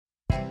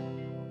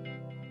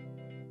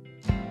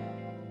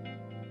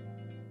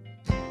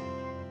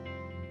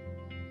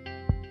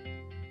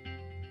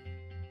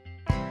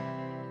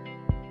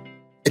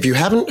If you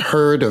haven't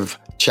heard of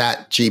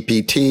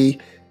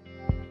ChatGPT,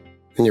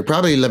 then you're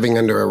probably living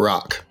under a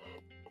rock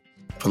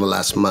for the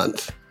last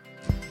month.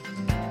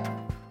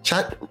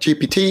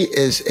 ChatGPT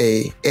is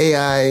a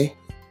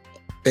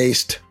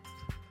AI-based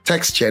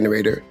text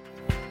generator,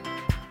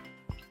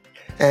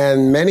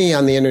 and many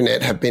on the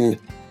internet have been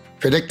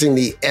predicting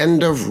the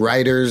end of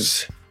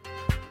writers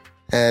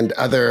and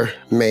other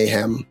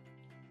mayhem.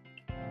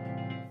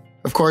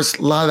 Of course,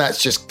 a lot of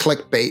that's just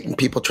clickbait and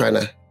people trying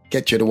to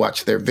get you to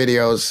watch their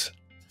videos.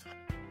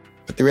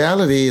 But the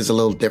reality is a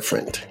little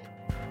different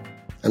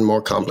and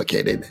more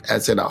complicated,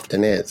 as it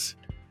often is.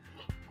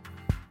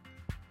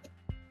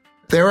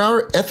 There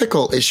are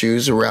ethical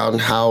issues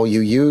around how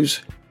you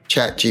use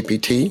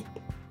ChatGPT,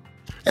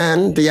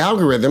 and the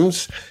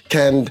algorithms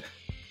can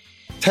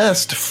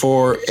test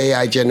for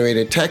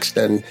AI-generated text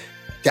and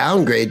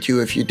downgrade you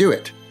if you do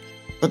it.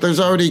 But there's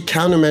already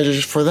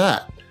countermeasures for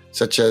that,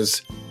 such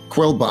as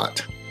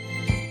Quillbot.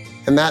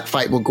 And that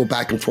fight will go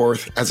back and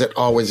forth as it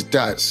always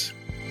does.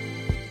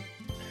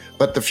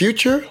 But the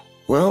future,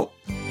 well,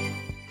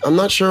 I'm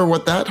not sure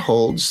what that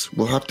holds.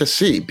 We'll have to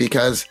see,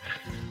 because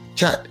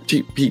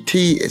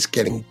ChatGPT is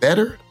getting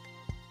better.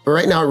 But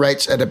right now it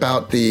writes at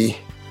about the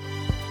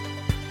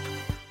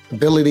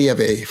ability of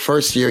a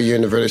first-year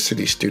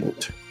university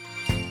student.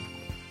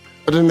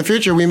 But in the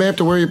future, we may have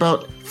to worry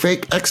about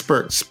fake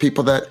experts,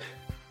 people that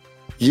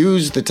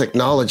use the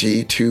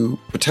technology to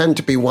pretend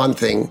to be one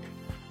thing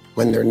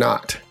when they're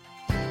not.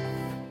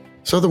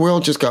 So the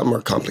world just got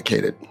more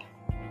complicated.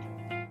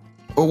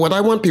 But what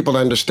I want people to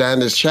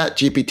understand is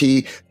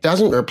ChatGPT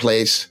doesn't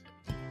replace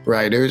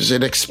writers.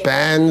 It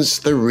expands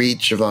the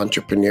reach of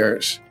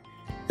entrepreneurs.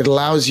 It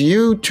allows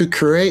you to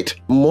create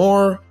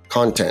more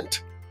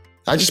content.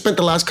 I just spent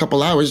the last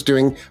couple hours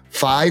doing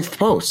 5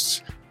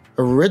 posts,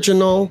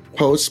 original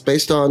posts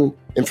based on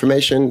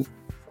information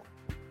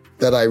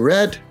that I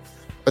read,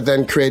 but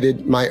then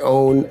created my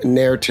own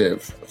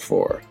narrative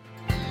for.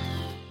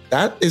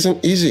 That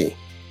isn't easy.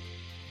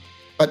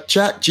 But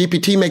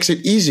ChatGPT makes it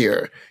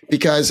easier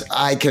because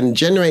I can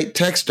generate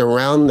text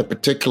around the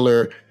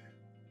particular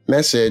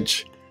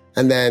message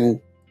and then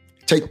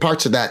take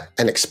parts of that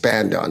and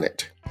expand on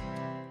it.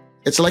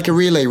 It's like a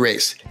relay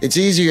race. It's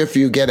easier if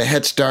you get a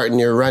head start and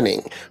you're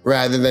running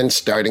rather than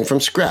starting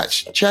from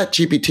scratch.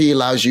 ChatGPT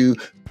allows you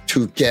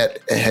to get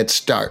a head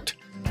start,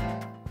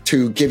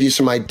 to give you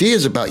some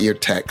ideas about your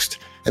text,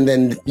 and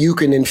then you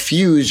can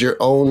infuse your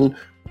own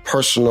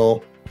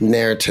personal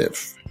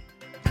narrative.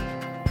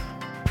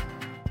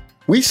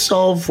 We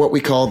solve what we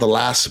call the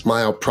last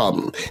mile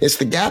problem. It's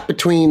the gap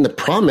between the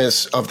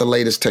promise of the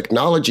latest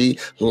technology,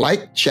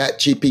 like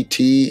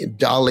ChatGPT,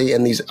 DALL-E,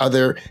 and these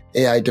other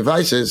AI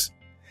devices,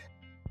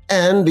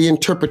 and the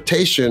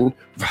interpretation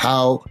of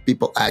how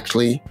people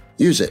actually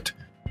use it.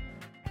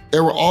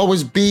 There will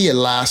always be a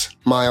last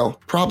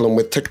mile problem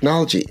with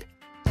technology,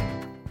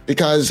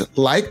 because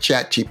like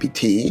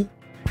ChatGPT,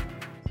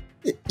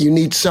 you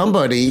need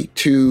somebody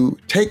to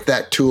take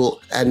that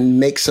tool and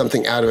make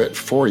something out of it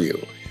for you.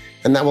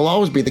 And that will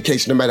always be the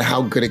case no matter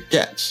how good it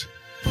gets.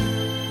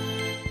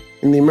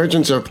 In the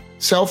emergence of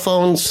cell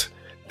phones,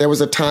 there was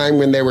a time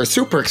when they were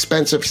super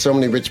expensive, so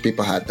many rich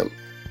people had them.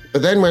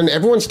 But then when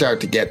everyone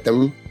started to get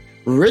them,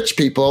 rich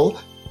people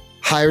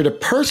hired a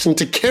person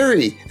to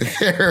carry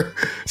their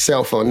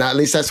cell phone. Now, at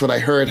least that's what I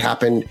heard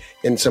happened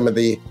in some of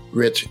the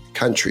rich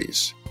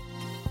countries.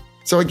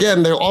 So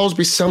again, there'll always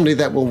be somebody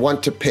that will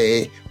want to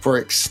pay for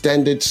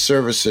extended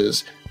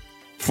services,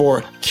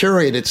 for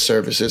curated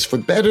services, for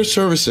better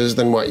services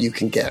than what you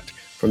can get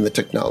from the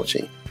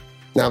technology.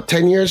 Now,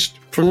 10 years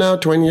from now,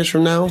 20 years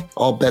from now,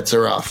 all bets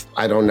are off.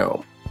 I don't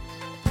know.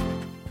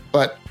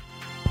 But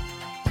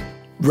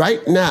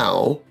right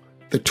now,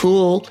 the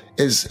tool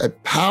is a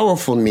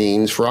powerful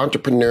means for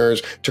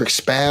entrepreneurs to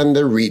expand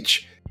their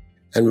reach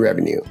and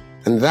revenue.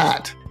 And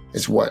that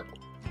is what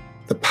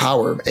the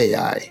power of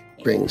AI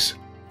brings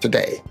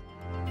today.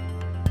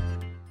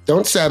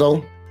 Don't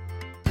settle.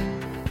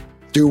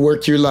 Do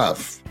work you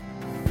love.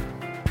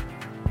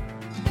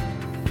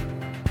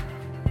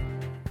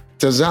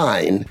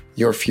 Design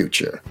your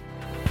future.